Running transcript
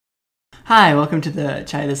Hi, welcome to the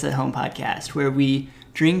Try This at Home podcast, where we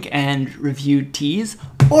drink and review teas,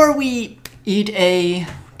 or we eat a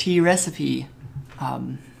tea recipe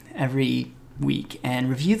every week and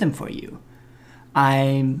review them for you.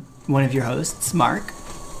 I'm one of your hosts, Mark.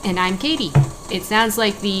 And I'm Katie. It sounds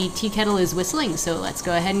like the tea kettle is whistling, so let's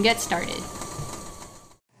go ahead and get started.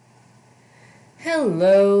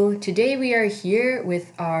 Hello. Today we are here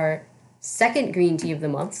with our second green tea of the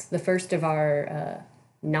month, the first of our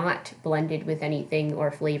not blended with anything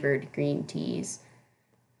or flavored green teas.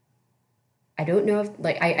 I don't know if,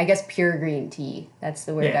 I guess pure green tea. That's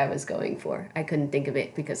the word I was going for. I couldn't think of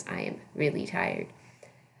it because I am really tired.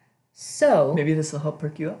 So... maybe this will help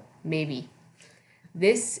perk you up? Maybe.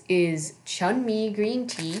 This is Chunmi green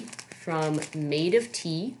tea from Made of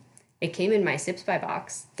Tea. It came in my Sips by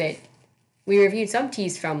box that we reviewed some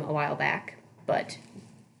teas from a while back, but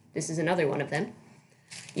this is another one of them.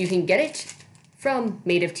 You can get it from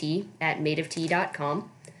Made of Tea at madeoftea.com.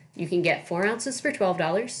 You can get 4 ounces for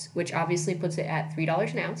 $12, which obviously puts it at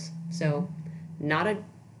 $3 an ounce, so not a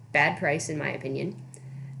bad price in my opinion.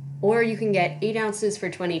 Or you can get 8 ounces for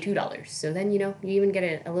 $22, so then, you even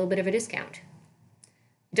get a little bit of a discount.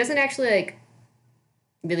 It doesn't actually,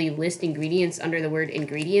 really list ingredients under the word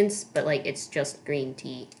ingredients, but, it's just green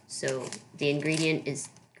tea. So the ingredient is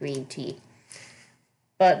green tea.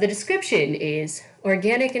 But the description is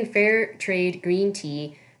organic and fair trade green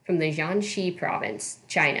tea from the Jiangxi province,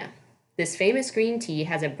 China. This famous green tea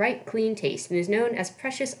has a bright, clean taste and is known as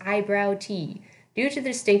precious eyebrow tea due to the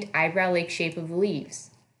distinct eyebrow-like shape of the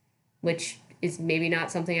leaves, which is maybe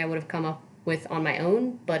not something I would have come up with on my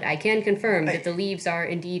own, but I can confirm that the leaves are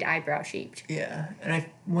indeed eyebrow-shaped. Yeah, and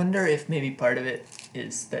I wonder if maybe part of it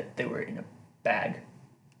is that they were in a bag.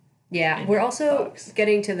 Yeah, we're also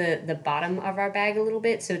getting to the bottom of our bag a little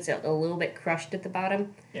bit, so it's a little bit crushed at the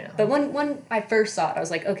bottom. Yeah. But when I first saw it, I was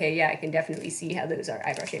like, okay, yeah, I can definitely see how those are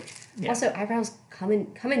eyebrow-shaped. Yeah. Also, eyebrows come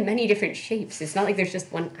in many different shapes. It's not like there's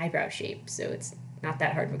just one eyebrow shape, so it's not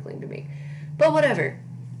that hard of a claim to make. But whatever.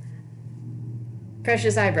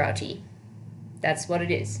 Precious eyebrow tea. That's what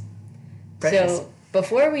it is. Precious. So,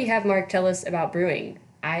 before we have Mark tell us about brewing,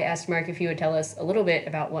 I asked Mark if he would tell us a little bit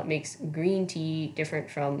about what makes green tea different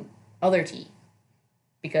from other tea.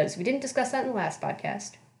 Because we didn't discuss that in the last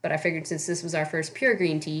podcast, but I figured since this was our first pure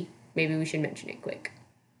green tea, maybe we should mention it quick.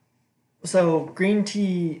 So, green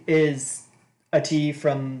tea is a tea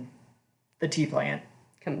from the tea plant.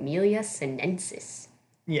 Camellia sinensis.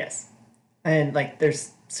 Yes. And,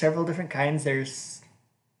 there's several different kinds. There's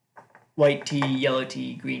white tea, yellow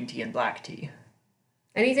tea, green tea, and black tea.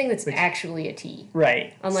 Anything that's actually a tea.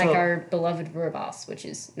 Right. Unlike our beloved rooibos, which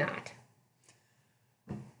is not.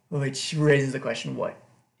 Which raises the question, what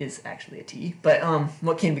is actually a tea? But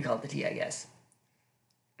what can be called the tea, I guess?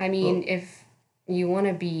 I mean, if you want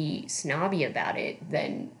to be snobby about it,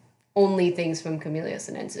 then only things from Camellia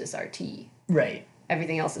sinensis are tea. Right.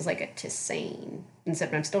 Everything else is like a tisane.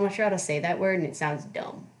 Except I'm still not sure how to say that word, and it sounds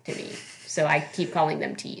dumb to me. So I keep calling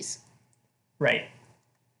them teas. Right.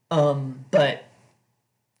 But...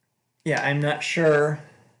 yeah, I'm not sure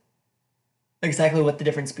exactly what the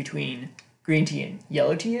difference between green tea and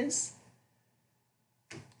yellow tea is,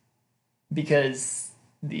 because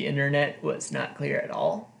the internet was not clear at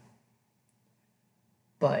all.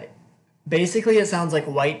 But basically it sounds like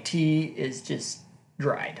white tea is just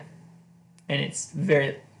dried, and it's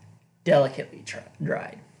very delicately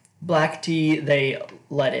dried. Black tea, they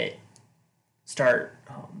let it start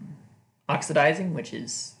oxidizing, which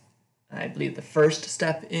is, I believe, the first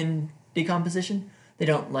step in decomposition. They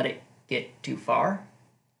don't let it get too far.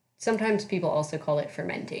 Sometimes people also call it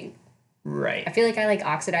fermenting. Right. I feel like I like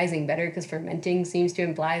oxidizing better because fermenting seems to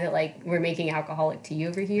imply that, we're making alcoholic tea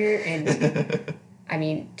over here. And, I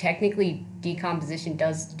mean, technically decomposition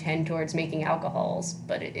does tend towards making alcohols,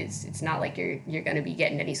 but it's not like you're going to be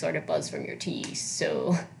getting any sort of buzz from your tea.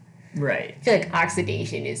 So right. I feel like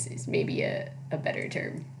oxidation is maybe a better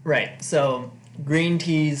term. Right. So green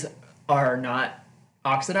teas are not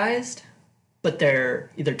oxidized, but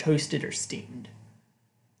they're either toasted or steamed.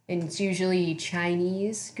 And it's usually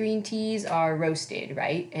Chinese green teas are roasted,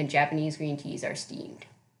 right? And Japanese green teas are steamed.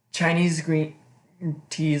 Chinese green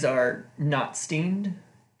teas are not steamed.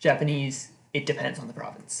 Japanese, it depends on the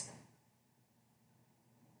province.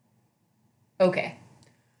 Okay.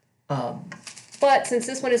 But since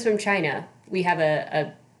this one is from China, we have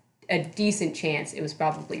a decent chance it was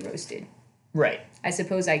probably roasted. Right. I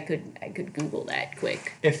suppose I could Google that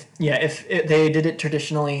quick. If they did it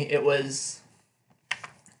traditionally, it was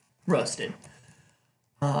roasted.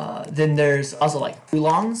 Then there's also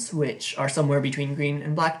oolongs, which are somewhere between green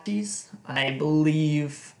and black teas. I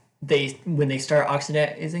believe when they start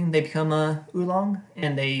oxidizing, they become a oolong,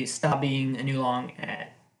 and they stop being an oolong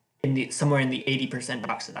at somewhere in the 80%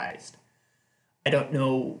 oxidized. I don't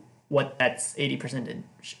know what that's 80%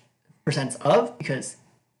 percent of, because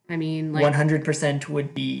I mean, like, 100%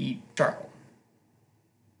 would be charcoal.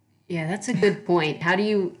 yeah, that's a good point. How do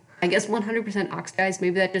you, I guess 100% oxidized,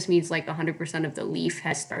 maybe that just means like 100% of the leaf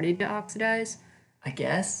has started to oxidize. I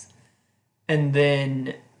guess. And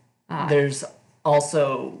then Ah, there's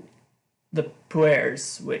also the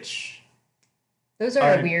puers, which, those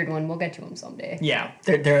are a are weird one. We'll get to them someday. yeah,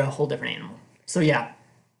 they're a whole different animal. So yeah,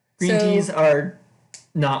 green So- teas are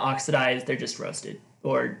not oxidized; they're just roasted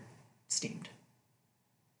or steamed.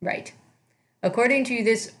 Right. According to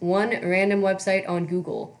this one random website on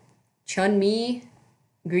Google, chunmi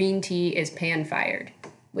green tea is pan-fired,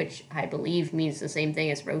 which I believe means the same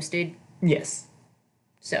thing as roasted. Yes.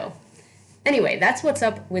 So, anyway, that's what's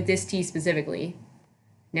up with this tea specifically.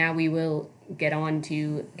 Now we will get on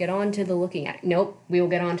to the looking at. Nope, we will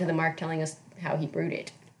get on to the Mark telling us how he brewed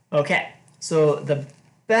it. Okay. So the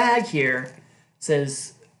bag here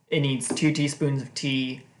says it needs 2 teaspoons of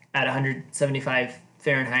tea at 175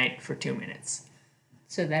 Fahrenheit for 2 minutes.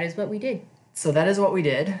 So that is what we did. So that is what we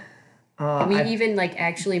did. We even like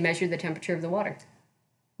actually measured the temperature of the water.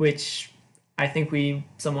 Which I think we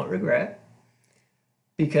somewhat regret,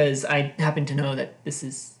 because I happen to know that this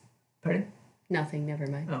is. Pardon? Nothing, never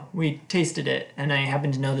mind. Oh, we tasted it, and I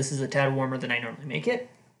happen to know this is a tad warmer than I normally make it.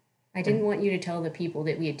 I didn't want you to tell the people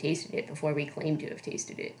that we had tasted it before we claimed to have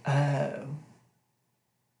tasted it.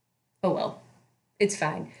 Oh well, it's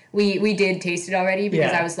fine. We did taste it already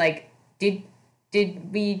because Yeah. I was like, did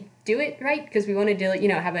we do it right? Because we wanted to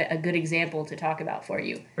have a good example to talk about for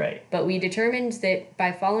you. Right. But we determined that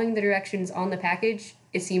by following the directions on the package,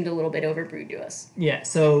 it seemed a little bit overbrewed to us. Yeah,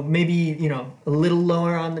 so maybe, a little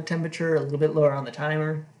lower on the temperature, a little bit lower on the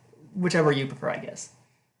timer, whichever you prefer, I guess.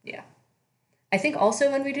 Yeah. I think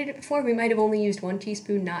also when we did it before, we might have only used 1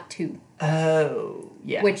 teaspoon, not 2. Oh,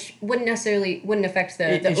 yeah. Which wouldn't affect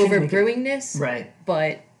the It shouldn't make it- overbrewingness. Right.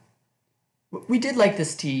 But We did like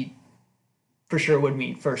this tea for sure when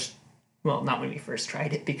we first, well, not when we first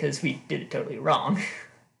tried it, because we did it totally wrong.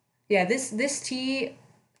 yeah, this tea.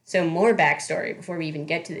 So more backstory before we even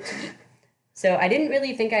get to the tea. So I didn't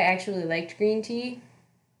really think I actually liked green tea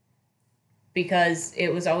because it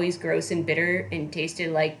was always gross and bitter and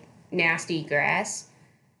tasted like nasty grass.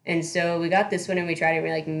 And so we got this one and we tried it and we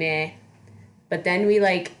were like, meh. But then we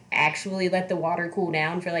like actually let the water cool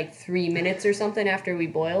down for like 3 minutes or something after we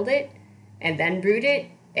boiled it and then brewed it.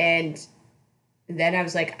 And then I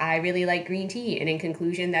was like, I really like green tea. And in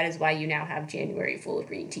conclusion, that is why you now have January full of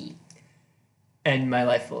green tea. And my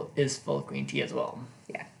life is full of green tea as well.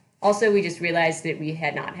 Yeah. Also, we just realized that we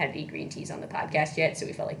had not had any green teas on the podcast yet, so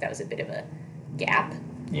we felt like that was a bit of a gap.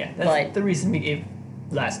 Yeah, that's But- the reason we gave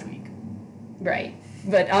last week. Right.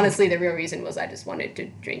 But honestly, the real reason was I just wanted to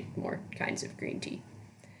drink more kinds of green tea.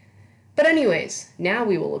 But anyways, now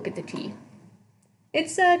we will look at the tea.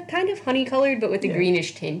 It's kind of honey-colored, but with a Yeah.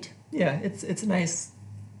 greenish tint. Yeah, it's a nice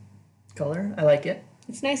color. I like it.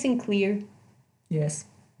 It's nice and clear. Yes.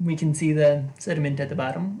 We can see the sediment at the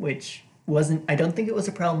bottom, which I don't think it was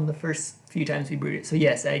a problem the first few times we brewed it. So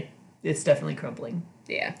yes, it's definitely crumbling.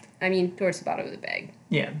 Yeah. I mean, towards the bottom of the bag.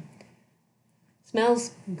 Yeah.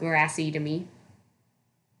 Smells grassy to me.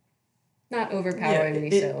 Not overpoweringly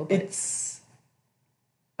so, but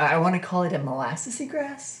I want to call it a molassesy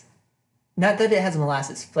grass. Not that it has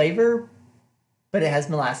molasses flavor, but it has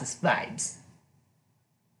molasses vibes.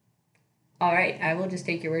 all right, I will just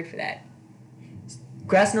take your word for that.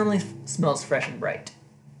 Grass normally smells fresh and bright.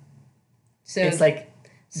 So It's like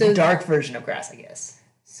the dark version of grass, I guess.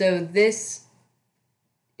 So this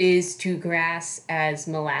is to grass as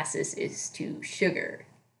molasses is to sugar,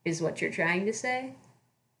 is what you're trying to say?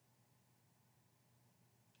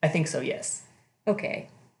 I think so, yes. Okay.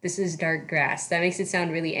 This is dark grass. That makes it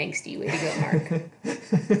sound really angsty. Way to go,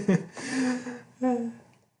 Mark.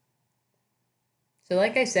 So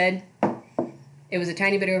like I said, it was a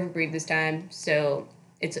tiny bit overbrewed this time, so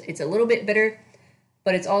it's a little bit bitter,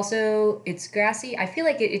 but it's grassy. I feel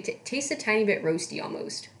like it tastes a tiny bit roasty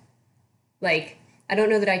almost. Like, I don't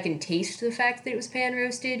know that I can taste the fact that it was pan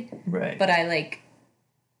roasted, Right. but I like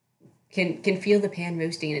can feel the pan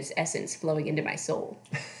roasting and its essence flowing into my soul.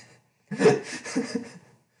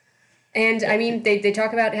 And I mean, they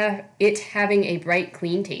talk about it having a bright,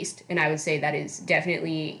 clean taste, and I would say that is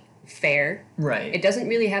definitely fair. Right. It doesn't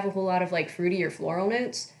really have a whole lot of like fruity or floral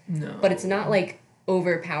notes, No. but it's not like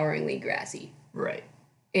overpoweringly grassy. Right.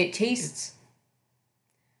 It tastes,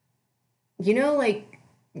 like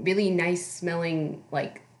really nice smelling,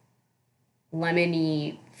 like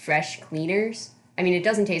lemony fresh cleaners. I mean, it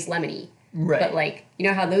doesn't taste lemony. Right. But, like, you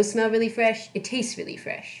know how those smell really fresh? It tastes really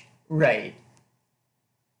fresh. Right.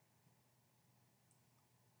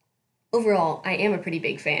 Overall, I am a pretty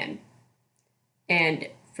big fan. And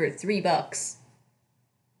for $3,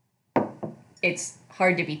 it's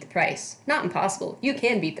hard to beat the price. Not impossible. You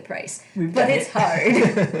can beat the price. But it's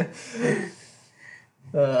hard.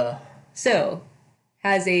 So,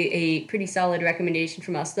 has a pretty solid recommendation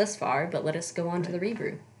from us thus far, but let us go on to the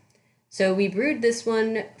rebrew. So we brewed this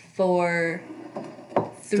one for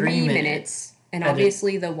 3 minutes, and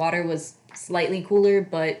obviously the water was slightly cooler,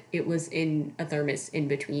 but it was in a thermos in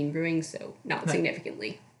between brewing, so not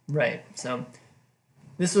significantly. Right. So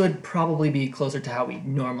this would probably be closer to how we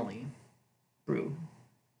normally brew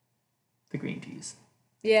the green teas.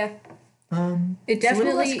 Yeah. It It's a little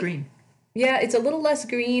definitely less green. Yeah, it's a little less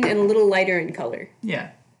green and a little lighter in color.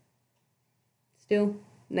 Yeah. Still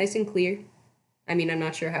nice and clear. I mean, I'm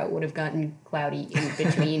not sure how it would have gotten cloudy in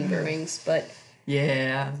between brewings, but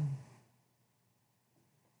Yeah.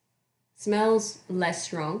 smells less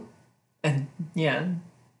strong. And yeah.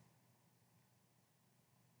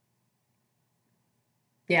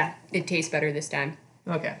 Yeah, it tastes better this time.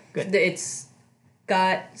 Okay. Good. It's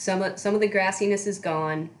got some of the grassiness is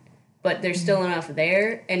gone, but there's still enough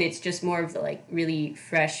there, and it's just more of the like really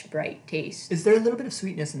fresh, bright taste. Is there a little bit of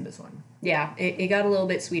sweetness in this one? Yeah, it got a little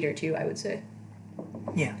bit sweeter too, I would say.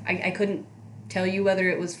 Yeah. I couldn't tell you whether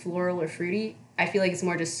it was floral or fruity. I feel like it's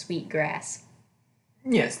more just sweet grass.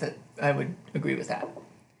 Yes, that I would agree with that.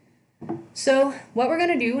 So what we're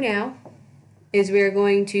going to do now is we're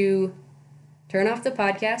going to turn off the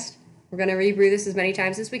podcast. We're going to rebrew this as many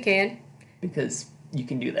times as we can. Because you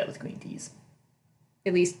can do that with green teas.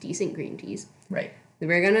 At least decent green teas. Right.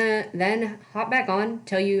 We're going to then hop back on,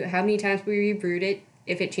 tell you how many times we rebrewed it,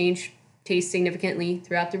 if it changed taste significantly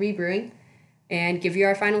throughout the rebrewing, and give you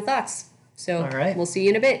our final thoughts. So All right. We'll see you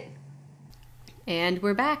in a bit. And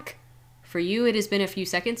we're back. For you, it has been a few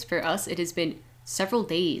seconds. For us, it has been several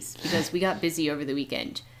days because we got busy over the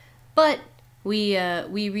weekend. But we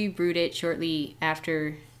rebrewed it shortly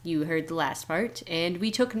after you heard the last part, and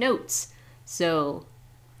we took notes. So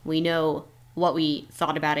we know what we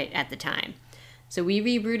thought about it at the time. So we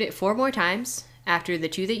rebrewed it 4 more times after the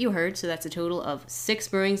 2 that you heard, so that's a total of 6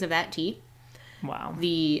 brewings of that tea. Wow.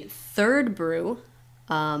 The third brew,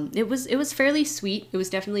 it was fairly sweet. It was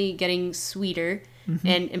definitely getting sweeter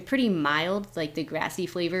and pretty mild. Like the grassy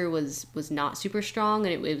flavor was not super strong,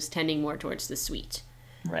 and it was tending more towards the sweet.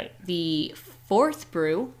 Right. The fourth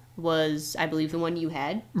brew was, I believe, the one you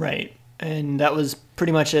had. Right. And that was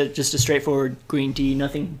pretty much just a straightforward green tea.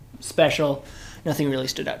 Nothing special. Nothing really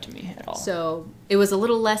stood out to me at all. So it was a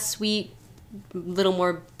little less sweet, a little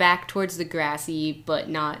more back towards the grassy, but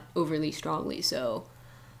not overly strongly so.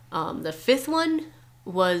 The fifth one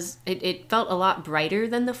was, it felt a lot brighter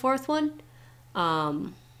than the fourth one,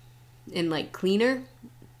 and like cleaner,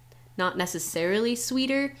 not necessarily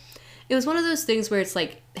sweeter. It was one of those things where it's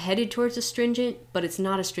like headed towards astringent, but it's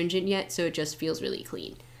not astringent yet, so it just feels really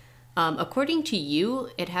clean. According to you,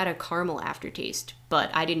 it had a caramel aftertaste, but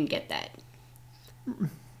I didn't get that.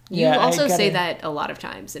 You also say that a lot of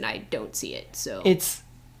times, and I don't see it. So it's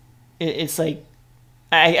like,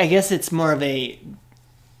 I guess it's more of a,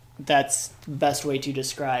 that's the best way to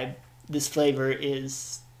describe this flavor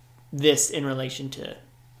is this in relation to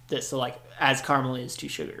this. So like as caramel is to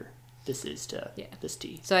sugar, this is to this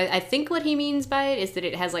tea. So I think what he means by it is that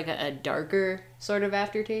it has like a darker sort of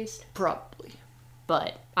aftertaste. Probably.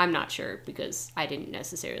 But I'm not sure because I didn't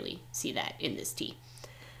necessarily see that in this tea.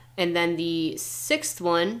 And then the sixth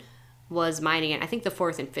one was mine again. I think the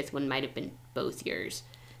fourth and fifth one might have been both yours.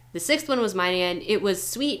 The sixth one was mine again. It was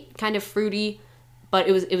sweet, kind of fruity, but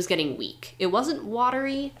it was getting weak. It wasn't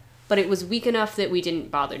watery, but it was weak enough that we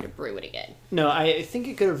didn't bother to brew it again. No, I think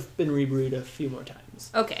it could have been rebrewed a few more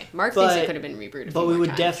times. Okay, Mark thinks it could have been rebrewed a few more times. But we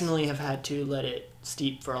would definitely have had to let it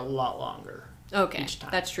steep for a lot longer. Okay,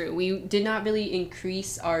 that's true. We did not really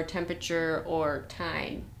increase our temperature or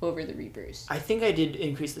time over the rebrews. I think I did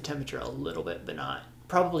increase the temperature a little bit, but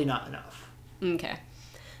probably not enough. Okay.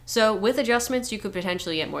 So with adjustments, you could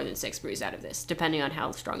potentially get more than 6 brews out of this, depending on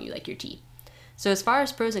how strong you like your tea. So as far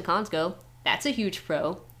as pros and cons go, that's a huge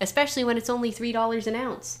pro, especially when it's only $3 an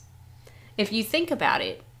ounce. If you think about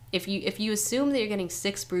it, if you assume that you're getting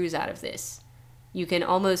 6 brews out of this, you can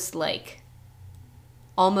almost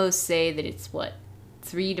say that it's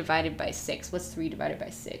 3 divided by 6. What's 3 divided by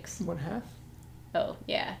 6? 1/2. Oh,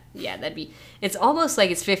 yeah, it's almost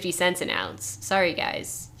like it's 50 cents an ounce. Sorry,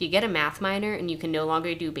 guys. You get a math minor and you can no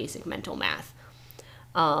longer do basic mental math.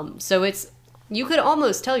 So you could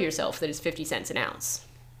almost tell yourself that it's 50 cents an ounce.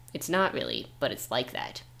 It's not really, but it's like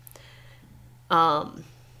that.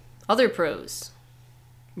 Other pros.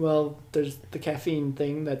 Well, there's the caffeine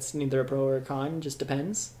thing. That's neither a pro or a con. Just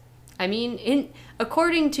depends. I mean,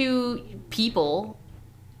 according to people,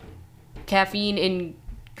 caffeine in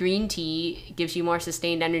green tea gives you more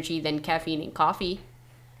sustained energy than caffeine in coffee.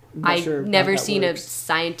 I've never seen a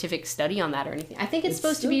scientific study on that or anything. I think it's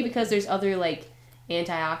supposed to be because there's other like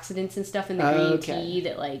antioxidants and stuff in the green tea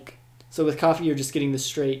that like. So with coffee, you're just getting the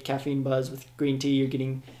straight caffeine buzz. With green tea, you're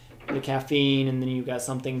getting the caffeine, and then you've got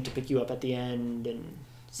something to pick you up at the end and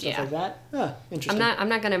stuff like that. Ah, interesting. I'm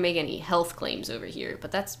not gonna make any health claims over here,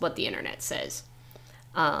 but that's what the internet says.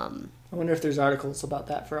 I wonder if there's articles about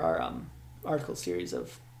that for our article series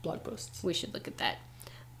of blog posts. We should look at that.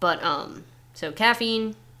 But so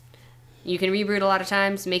caffeine, you can rebrew it a lot of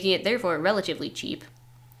times, making it therefore relatively cheap.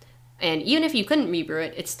 And even if you couldn't rebrew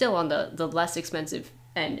it, it's still on the less expensive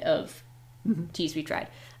end of teas we tried.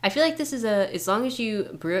 I feel like this is as long as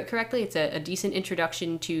you brew it correctly, it's a decent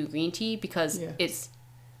introduction to green tea because it's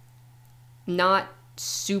not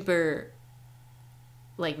super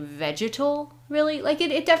like vegetal, really. Like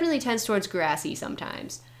it definitely tends towards grassy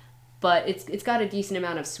sometimes, but it's got a decent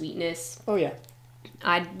amount of sweetness. Oh yeah.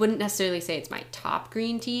 I wouldn't necessarily say it's my top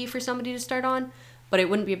green tea for somebody to start on, but it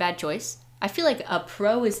wouldn't be a bad choice. I feel like a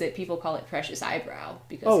pro is that people call it precious eyebrow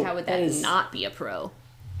because how would that not be a pro?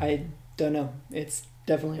 I don't know. It's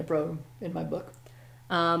definitely a pro in my book.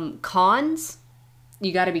 Cons,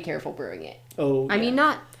 you got to be careful brewing it. Oh, I mean,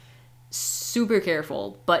 not super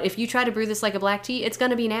careful, but if you try to brew this like a black tea, it's going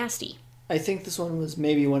to be nasty. I think this one was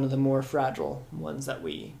maybe one of the more fragile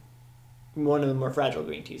one of the more fragile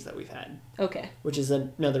green teas that we've had. Okay. Which is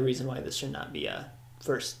another reason why this should not be a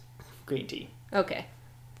first green tea. Okay.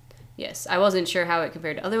 Yes, I wasn't sure how it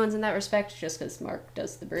compared to other ones in that respect, just because Mark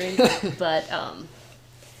does the brewing. But,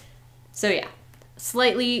 so yeah,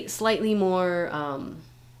 slightly more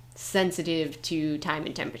sensitive to time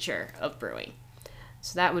and temperature of brewing.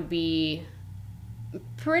 So that would be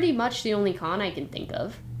pretty much the only con I can think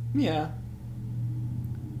of. Yeah.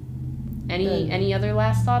 Any other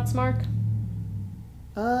last thoughts, Mark?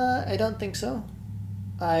 I don't think so.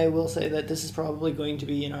 I will say that this is probably going to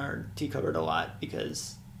be in our tea cupboard a lot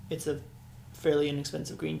because it's a fairly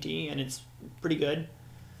inexpensive green tea and it's pretty good.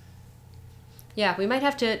 Yeah, we might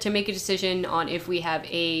have to make a decision on if we have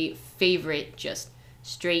a favorite just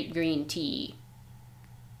straight green tea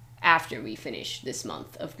after we finish this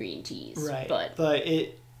month of green teas. Right. But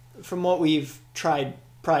from what we've tried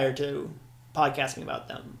prior to podcasting about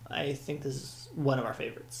them, I think this is one of our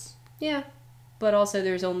favorites. Yeah. But also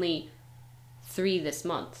there's only 3 this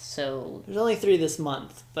month, so... There's only 3 this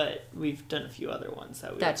month, but we've done a few other ones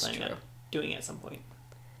that we are planning on doing at some point.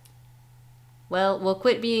 Well, we'll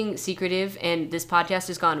quit being secretive, and this podcast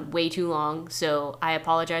has gone way too long, so I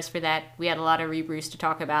apologize for that. We had a lot of rebrews to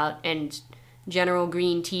talk about, and general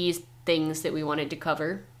green teas things that we wanted to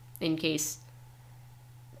cover, in case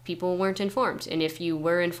people weren't informed. And if you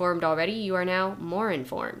were informed already, you are now more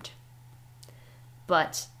informed.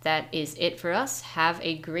 But that is it for us. Have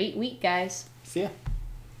a great week, guys. See ya.